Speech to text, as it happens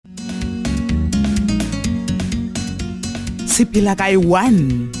Siphila Kayi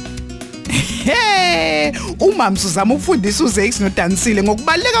One. Uma msuzama ukufundisa uZex noDanisile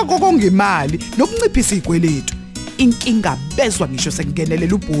ngokubaleka kokonga imali nokunciphisa izikweletu. Inkinga bezwa ngisho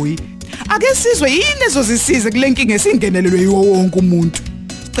sekungenelela uBoy. Ake sizwe yini ezozisiza kule nkinga esingenelelwe yiwo wonke umuntu.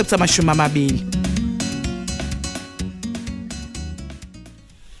 Sicepha amashumi amabili.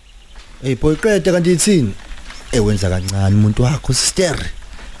 Hey boy qeda kanti ithini? Wenza kancane umuntu wakho sister.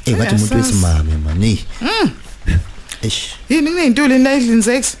 Wathi umuntu wesimame mani. Yini kuneyintuli la endlini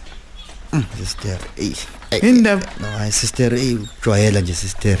Zex? Sister. Indaba. No, sister, ujwayela nje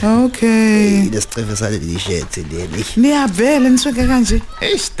sister. Okay. Lesicefe sale lishirt leli. Niyavela nisweke kanje.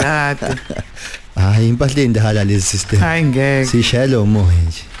 Tata. Hayi impahla endala lezi sister. Hayi ngeke. Sishayela umoya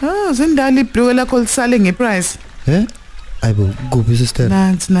nje. Zindala ibhluke lakho lisale ngeprice. Ayibo kuphi sister?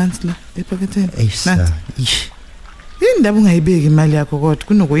 Nansi la ephaketheni. Nansi. Indaba ungayibeki imali yakho kodwa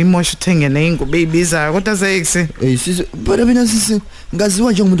kunokuyimosha uthenge neingubo ezibizayo kodwa Zex. Sisi phela mina sisi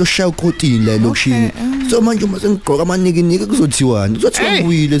ngaziwa njengomuntu oshaya ukhotini la lokushini. So manje uma sengigqoka amaniki kuzothiwani? Kuzothiwa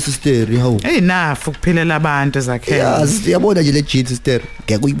ngiyile sister hawu. Nafu kuphelela abantu zakhe. Yazi siyabona nje le jit sister.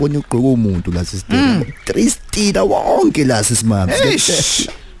 Ngeke uyibone ugqoka umuntu la sister. 3 stina wonke la sisimama.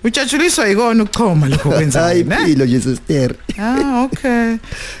 Ujatshuliswa ikona ukuchoma lokho kwenza. Hayi philo nje sister. Okay.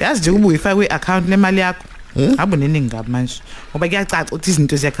 Yazi nje ubuye ifake kwi-account lemali yakho. Abo neningi ngabi manje ngoba kuyacaca ukuthi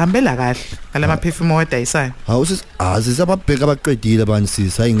izinto ziyakhambela kahle ngalama perfume odayisayo. Hawu sisi ababheka abaqedile abantu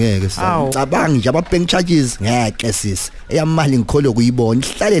sisi ayingeke sicabanga nje aba-bank charges ngeke sisi eyamali ngikholo kuyibona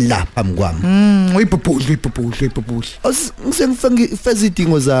ihlale la phambi kwami. Uyibhubhudle. Ngisengifanga ifeza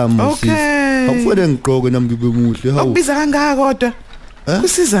idingo zami sisi. Akufanele ngigqoke nami ngibe muhle hawu. Akubiza kangaka kodwa.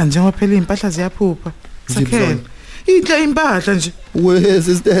 Kusiza nje ngoba phela impahla ziyaphupha. Sakhela. Inhle impahla nje. We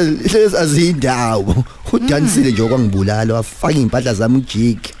sister lezi azindawo. UDanisile nje okwangibulala wafaka impahla zami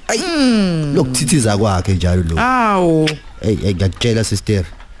ujiki. Lokuthithiza kwakhe njalo lo. Awu. Ngiyakutshela sister.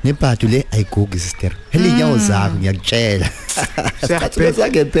 Nephathu le ayigugi sister. Phela inyawo zakho ngiyakutshela.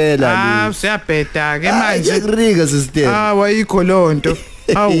 Siyabheda phela. Siyabheda ke manje. Ngiyarika sister. Wayikho lonto.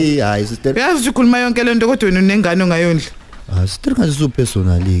 Hayi sister. Uyazi ukhuluma yonke lento kodwa wena unengane ongayondla. Sister ngazi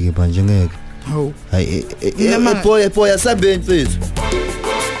personally ke manje ngeke. Hawu. Hayi boy asabeni mfethu.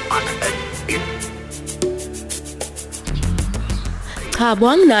 Cha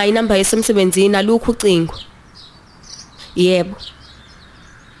bonginayo inamba yesemsebenzini alukho ucingo. Yebo.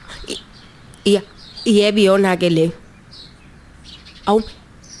 Yebo yona ke le.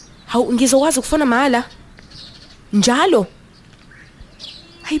 Hawu ngizokwazi ukufona mahala. Njalo.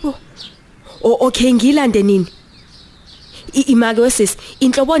 Hayibo. Okay ngilande nini? Imake wesisi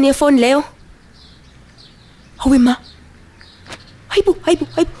inhloboni yefoni leyo. Hawe ma. Hayibo.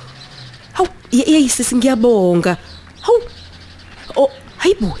 Hawu yeyisisi ngiyabonga. Hawu.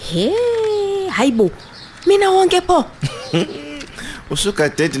 Hayibo hayibo. Mina wonke pho. Usuka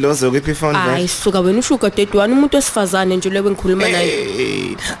daddy lo zokuphi phone le? Hayi suka wena usuka daddy wani umuntu osifazane nje lewe ngikhuluma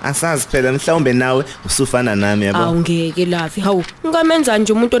naye. Asazi phela mhlawumbe nawe usufana nami yabo. Awungeke lavi. Hawu ngamenza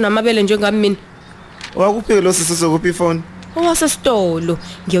nje umuntu onamabele njengami mina. Wakuphi lo sisi zokuphi phone? Owasesitolo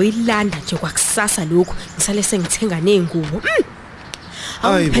ngiyoyilanda nje kwakusasa lokho ngisale sengithenga nezingubo.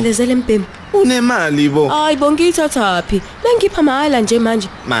 Awuphelezele empembu. Unemali bo. Hayibo ngiyithathaphi? Bengipha mahala nje manje.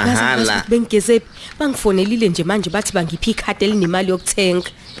 Mahala. Bengigezephi? Bangifonelile nje manje bathi bangiphi ikhadi elinemali yokuthenga.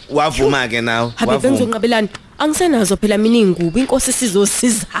 Wavuma ke nawe. Habe bengizonqabelana. Angisenazo phela mina izingubo inkosi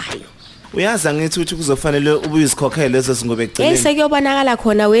sizosizayo. Uyazi angithi ukuthi kuzofanele ubuyizikhokhele lezo zingobe eceleni. Sekuyobonakala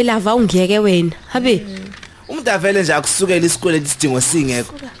khona welava ungiyeke wena. Habe. Umuntu avele nje akusukela isikweleti isidingo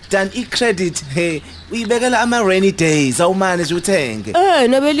singekho. Dan icredit uyibekela ama rainy days awumane nje uthenge.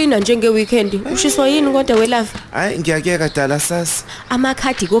 Nabelina njenge weekend. Ushiswa yini kodwa welava? Hayi ngiyakeka dala sasa.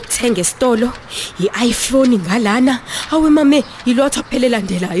 Amakhadi kokuthenga esitolo, iPhone ngalana. Awe mame, ilotha phela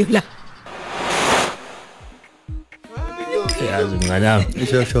landelayo la. Yazi mnganami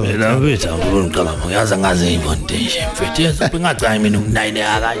la mfethu ngicabanga yazi ngaze ibonde nje mfethu yeziphi ngacayi mina ukunayine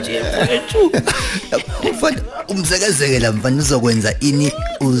kanje mfethu Mfana umzekezekela mfana uzokwenza ini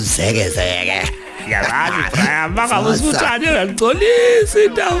uzekezeke yabazi baka usuthane ngigcolisa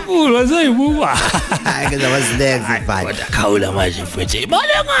itafula waseyibuka hayi ke zabazilex mfana khawula manje mfethu imali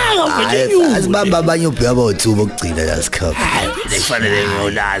ngaka mfethu asibamba abanye ubheka bothuba ukugcina la sikhapha kufanele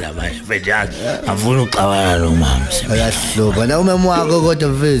ngiyolala manje mfethu yazi afuna uxabana lo mama ayahloba na umama wakho kodwa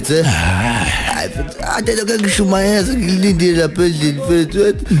mfethu hayi ade lokho ngishumayeza ngilindile lapha endlini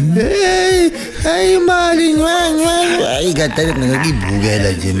mfethu hey Hey imali ngwe ikadala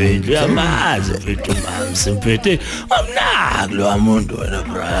ngakibukela nje mfethu yamazi mfethu mfethu amnaki lo umuntu wena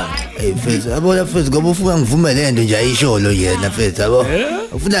bra mfethu yabona mfethu ngoba ufuna ngivumele lento nje ayisholo yena mfethu yabo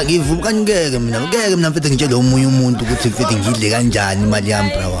ufuna ngivume kanike mina mfethu ngitshela omunye umuntu ukuthi mfethu ngidle kanjani imali yami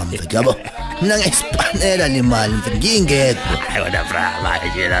bra wami mfethu yabo mina ngiyisipanela le mali mfethu ngingedwa wena bra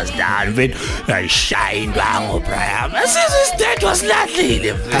manje that's done mfethu ayishayindwa ngo bra masizisithethe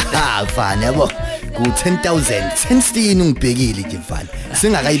wasilahlile fana yabo ku 10,000 16 ungibhekile nje mfana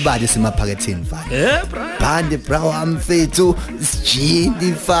singakayibali semaphaketheni mfana bande bra wami mfethu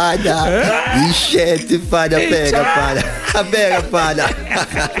sijini fana ishirt fana bheka fana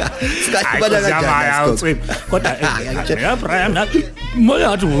skathi bana kanjani kodwa ya bra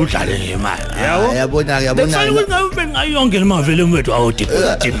moya athi udlale ngemali yabona ukuthi ngayonke lemavele mfethu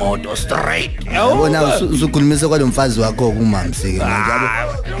awudeposit imoto straight yabona usukhulumisa kwalomfazi wakho kumamsike manje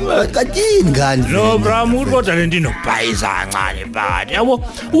yabo kathini ngani no bra umuntu kodwa lento inokubhayiza kancane phakathi yabo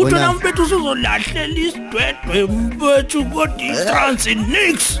uthona mfethu usuzolahlela isidwedwe mfethu kodwa itrans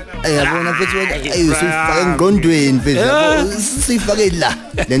nix yabona mfethu usifake ngqondweni mfethu sifake la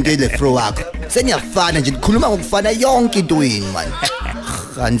lento ile fro wakho seniyafana nje nikhuluma ngokufana yonke into yini man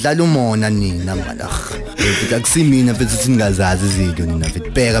andlala umona nina manje mfethu akusimina mfethu singazazi izinto nina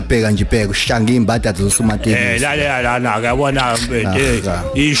mfethu bheka nje ushanga imbada zosumatekisi la yabona mfethu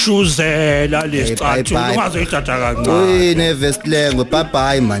ishuzela lesicathu ungazoyithatha kancane nevest lengwe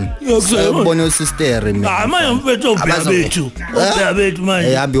bye man ubone usister mina manje mfethu obhebethu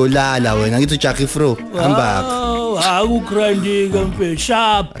manje hambe yolala wena ngithi uJackie Fro hamba akugrandika mfethu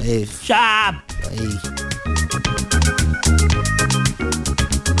sharp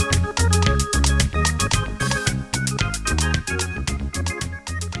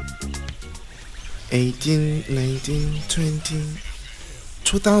 18, 19, 20,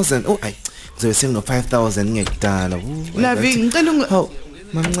 2000. Oh, ay. Kuzobe sengino 5,000 ngekudala. Lavi ngicela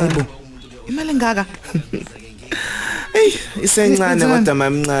mamncane. Imali engaka? Hey, isencane kodwa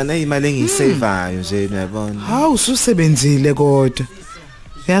mamncane, imali engiyisaveayo nje uyabona. Hawu ususebenzile kodwa.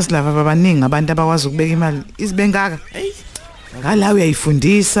 Yazi lava babaningi abantu abakwazi ukubeka imali izibengaka. Hey. Ngala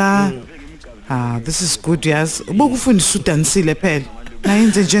uyayifundisa. This is good yazi. Ubukufundisa udansile phela.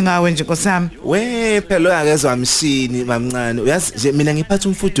 Nayenze njengawe nje nkosami. We phela uyakezwa mshini mamncane. Uyazi nje mina ngiphatha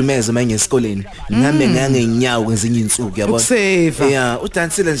umfudumezo manje esikoleni. Ngihambe ngangenyawo kwezinye insuku yabona. Ukuseva. Yeah,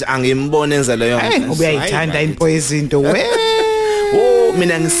 udansile nje angimbone enza leyo. Hey, ubuyayithanda into yezinto we.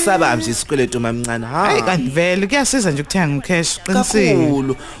 Mina ngisaba nje isikweletu mamncane. Hayi kanti vele kuyasiza nje ukuthenga ngecash qinisile.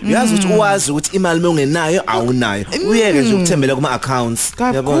 Kakhulu. Uyazi ukuthi uwazi ukuthi imali mongenayo awunayo. Uyeke nje ukuthembela kuma accounts.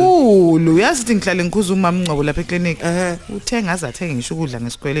 Kakhulu. Uyazi ukuthi ngihlale ngikhuza umama Mncoko lapha eclinic. Uthenga azathenge ngisho ukudla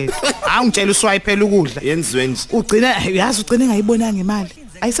ngesikweletu. Ngitshela uswayiphela ukudla. Yenziwe nje. Uyazi ugcine ngayibonanga imali.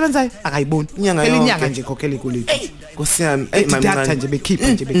 Ayisebenzayo akayiboni. Inyanga nje ikhokhela ikulethu. Nkosiyami, mamncane nje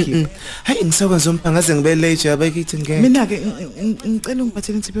bekhipha. Hey ngisakwazi umphangaze ngibe late yabakithi ngeke. Mina ke ngicela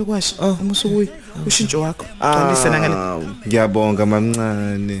ungiphathele insipho kwashi. Uma usukuyi ushintsho wakho. Xolisa nangale. Ngiyabonga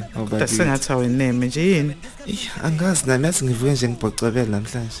mamncane. Kodwa sengathi aweneme nje yini? Angazi nami yazi ngivuke nje ngibhocebela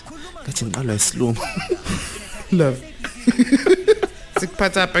namhlanje. Ngathi ngiqalwa isilungu. Love.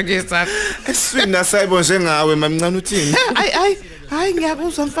 Sikuphatha phakisa. Eswini nasayibo njengawe mamncane uthini? Hayi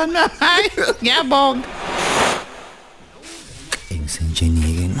ngiyakuzwa mfana. Hayi ngiyabonga.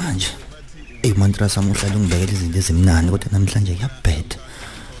 Ngisenjenike manje. Mantra sami uhlala ungibekela izinto ezimnandi kodwa namhlanje kuyabheda.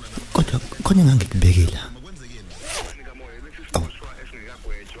 Kodwa khona ngangikubekela.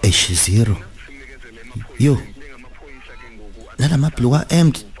 H0. Yo. Nala mabhluka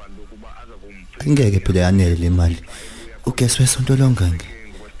empty. Angeke phela yanele le mali. Ugeswe sonto lonke nge.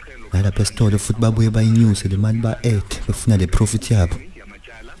 Nala pestolo futhi babuye bayinyuse le mali ba8 befuna le profit yabo.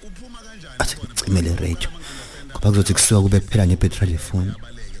 Athi ngicimele radio. Ngoba kuzothi kusuka kube kuphela nepetrol efoni.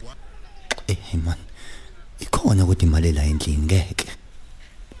 Hey man. Ikhona ukuthi imali la endlini ngeke.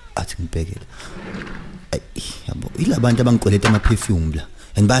 Athi ngibhekela. Yabo ilabantu abangikweleta ama perfume la.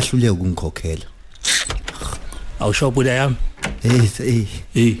 Angibahluleke ukungikhokhela. Awushopu la yami.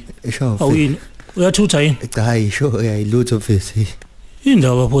 Shop. Awini. Uyathutha yini? Cha hayi sho uyayilutho office.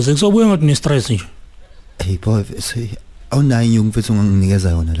 Indaba phoze kusobuye ngathi ne stress nje. Hey boy, awunayo inyungu mfethu unganginikeza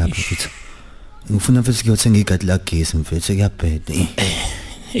yona lapha mfethu. Ngifuna mfethu kuyothenga igadi la gesi mfethu kuyabheda.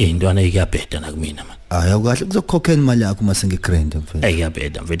 Intwana ikuyabheda nakumina man. Hayi akahle kuzokhokhela imali yakho mase ngegrand mfethu.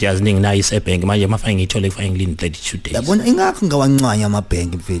 Eyabheda mfethu yazi ningi nayo isebank manje mafanye ngithole kufanye ngilinde 32 days. Yabona ingakho ngawancwanya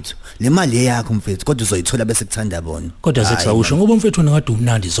amabhenki mfethu. Le mali eyakho mfethu kodwa uzoyithola bese kuthanda bona. Kodwa sekusawusho ngoba mfethu wena kade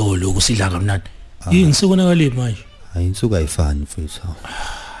umnandi zolo sidla kamnandi. Yini sekonakala manje? Hayi insuku ayifani mfethu.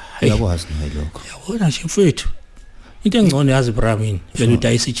 Uyakwazi nayo lokho. Yabona nje mfethu. Into engcono yazi bra mina vele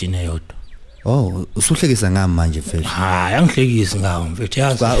udayisa ijini eyodwa. Oh, usuhlekisa ngami manje mfethu. Hayi angihlekisi ngawo mfethu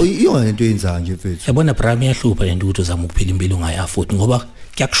yazi. Cha iyona into yenzayo nje mfethu. Yabona Bram iyahlupha lento ukuthi uzama ukuphila impilo ungayafuthi ngoba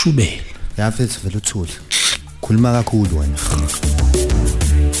kuyakushubela. Ya mfethu vele uthule. Khuluma kakhulu wena.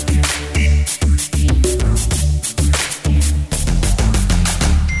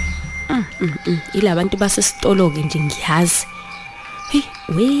 Ilabantu basesitolo ke nje ngiyazi. Hey,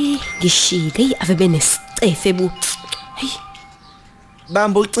 we ngishile ave benesicefe bu. Hey,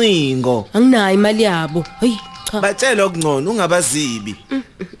 Bamba ucingo. anginayo imali yabo. Hey, cha. Batshela okungcono ungabazibi.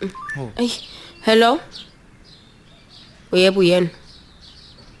 Hey, hello. Uyebo yena.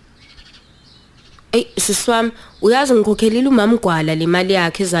 Ey siswami uyazi ngikhokhelile umama Gwala le mali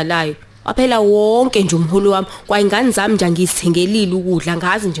yakhe ezalayo. Aphela wonke nje umholi wami kwayingane zami nje ngisithengelile ukudla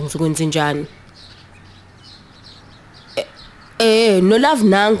ngazi nje ngizokwenza njani. No love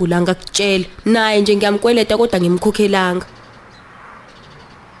nangu la ngakutshela naye nje ngiyamkweleta kodwa ngimkhokhelanga.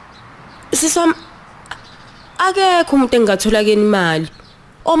 Siswami akekho umuntu engathola keni imali.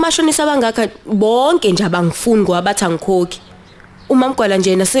 Omashonisa abangaka bonke nje abangifuni ngoba bathi angikhokhi. Umama Gwala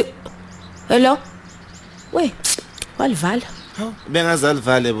nje na se hello. We walivala.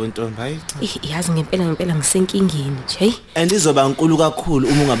 Bengazalivale bontombi hayi cha. Yazi ngempela ngisenkingeni nje hey. Andizoba nkulu kakhulu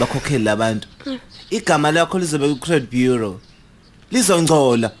uma ungabakhokheli labantu. Igama lakho lizobe ku credit bureau.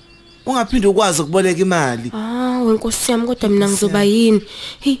 Lizongcola. Ungaphinde ukwazi ukuboleka imali. Wenkosi yami kodwa mina ngizoba yini?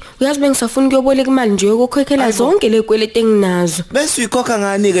 Hey, uyazi bengisafuna ukuyoboleka imali nje yokukhokhela zonke lekwelete enginazo. Bese uyikhokha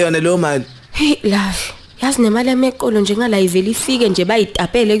ngani ke yona leyo mali? Hey, love. Yazi nemali emeqolo nje ngala ivela ifike nje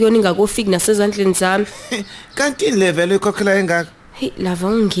bayitapele kuyona ingakofiki nasezandleni zami. Kanti level ekhokhela engaka? Hey, love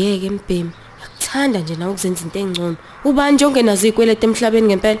ngiyeke empemi. Ngikuthanda nje nawe ukuzenza into engcono. Ubani nje ongenazo ikwelete emhlabeni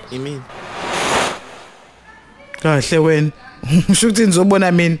ngempela? Yimini. Kahle wena. Usho ukuthi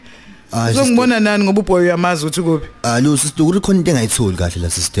nizobona mina. Uzongibona nani ngoba uboy uyamazi uthi kuphi? Lo sister uri khona into engayitholi kahle la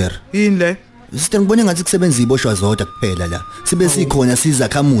sister. Yini le? Sister ngibone ngathi kusebenza iboshwa zodwa kuphela la. Sibe sikhona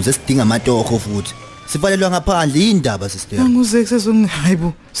sizakhamuzi esidinga amatoho futhi. Sivalelwa ngaphandle indaba sister. Anguze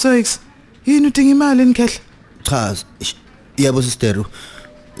kusezongihayibo. Sox. Yini udinga imali enikhehla? Cha. Yebo sister.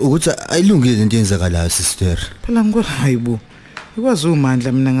 Ukuthi ayilungile lento yenzakalayo sister. Phela ngikwahayibo. Ikwazi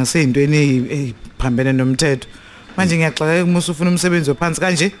umandla mina ngaseyintweni eziphambene nomthetho. Manje ngiyaxaka umusa ufuna umsebenzi ophansi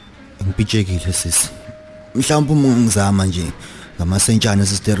kanje. Ngipitshekile sisi. Mhlawumbe uma ngizama nje ngamasentshana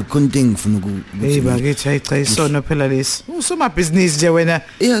sister konke ngifuna ukuthi hey bakithi hayicha isona phela lesi. Usoma business nje wena.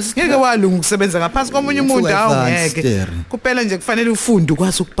 Ngeke walunga ukusebenza ngaphansi komunye umuntu awungeke. Kuphela nje kufanele ufunde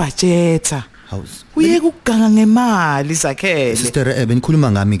ukwazi ukubudgeta. House. Uyeke ukuganga ngemali zakhele. Sister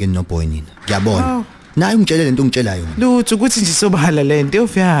benikhuluma ngami ke no boy nina. Ngiyabona. Naye ungitshela lento ungitshela yona. Lutho ukuthi nje sobala lento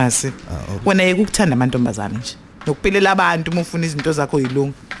obvious. Wena yeke ukuthanda amantombazana nje. Nokuphilela abantu uma ufuna izinto zakho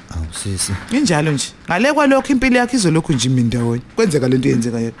yilunga. Sisi. Injalo nje. Ngale kwalokho impilo yakhe izolokhu nje imindawonye. Kwenzeka lento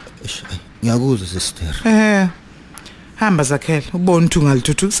yenzeka yena. Ngiyakuzwa sister. Hamba zakhela ubone ukuthi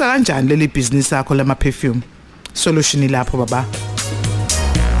ungalithuthukisa kanjani leli business yakho lama perfume. Solution lapho baba.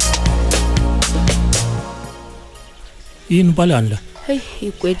 Yini balani la? Hey,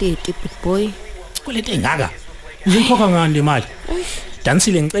 ikwelete big boy. Kwelete engaka. Uzikhokha ngani le mali?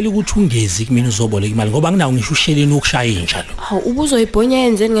 Dansile ngicela ukuthi ungezi kimi uzoboleka imali ngoba nginawo ngisho usheleni ukushaya inja lo. Hawu ubuzoyibhonya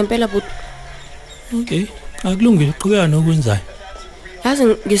yenzeni ngempela but. Okay. Akulungile qhubeka nokwenzayo. Yazi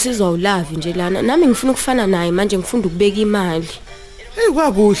ngisizwa ulavi nje lana nami ngifuna ukufana naye manje ngifunda ukubeka imali. Hey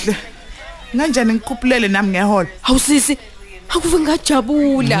kwakuhle. Kanjani ngikuphulele nami ngehola? Hawu sisi. Akuve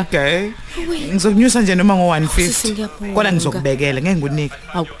ngajabula. Okay. Ngizokunyusa nje noma Sisi, ngo150. ngiyabonga. Kodwa ngizokubekela ngeke ngikunike.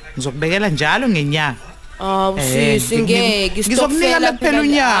 Hawu Ngizokubekela njalo ngenyanga. Sisi ngeke ngizokunika kuphela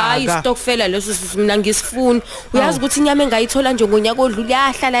unyaka. Hayi stockfela leso sisi mina ngisifuna. Uyazi ukuthi inyama engayithola nje ngonyaka odlule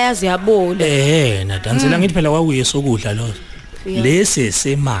yahlala yazi yabola. Na Dansela ngithi phela kwakuye sokudla lo. Lesi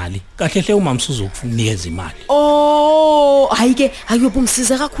semali. Kahle hle uma msuzu ukunikeza imali. Hayike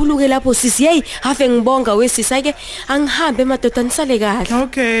ayobungisiza kakhulu ke lapho sisi. Hey, ave ngibonga wesisi ayike angihambe madoda nisale kahle.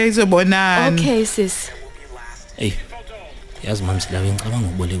 Okay, izobonana. Okay sisi. Hey. Yazi mamsila ngicabanga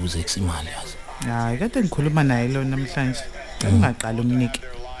ukuboleka uzex imali yazi. Hayi kade ngikhuluma naye lo namhlanje. Ungaqala umnike.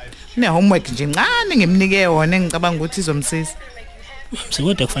 Ne homework nje ncane ngimnike yona engicabanga ukuthi izomsiza.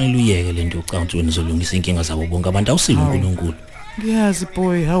 Sikodwa kufanele uyeke lento yokucount wena izolungisa inkinga zabo bonke abantu awusile uNkulunkulu. Ngiyazi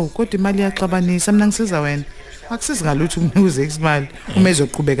boy, hawu kodwa imali yaxabanisa mina ngisiza wena. Akusizi ngalutho umnike imali uma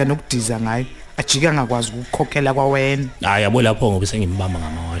ezoqhubeka nokudiza ngayo. Ajika ngakwazi ukukhokhela kwawena. Hayi yabo lapho ngobe sengimbamba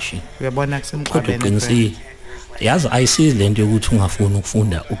ngamawashi. Uyabona kusemqabeni. Kodwa qinisile. Yazi ayisizi lento yokuthi ungafuni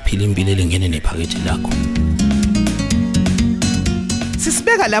ukufunda ukuphila impilo elengene nephakethe lakho.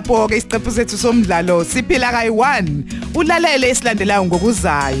 Sisibeka lapho ke isiqephu sethu somdlalo Siphila Kayi One. Ulalele isilandelayo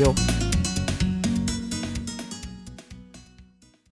ngokuzayo.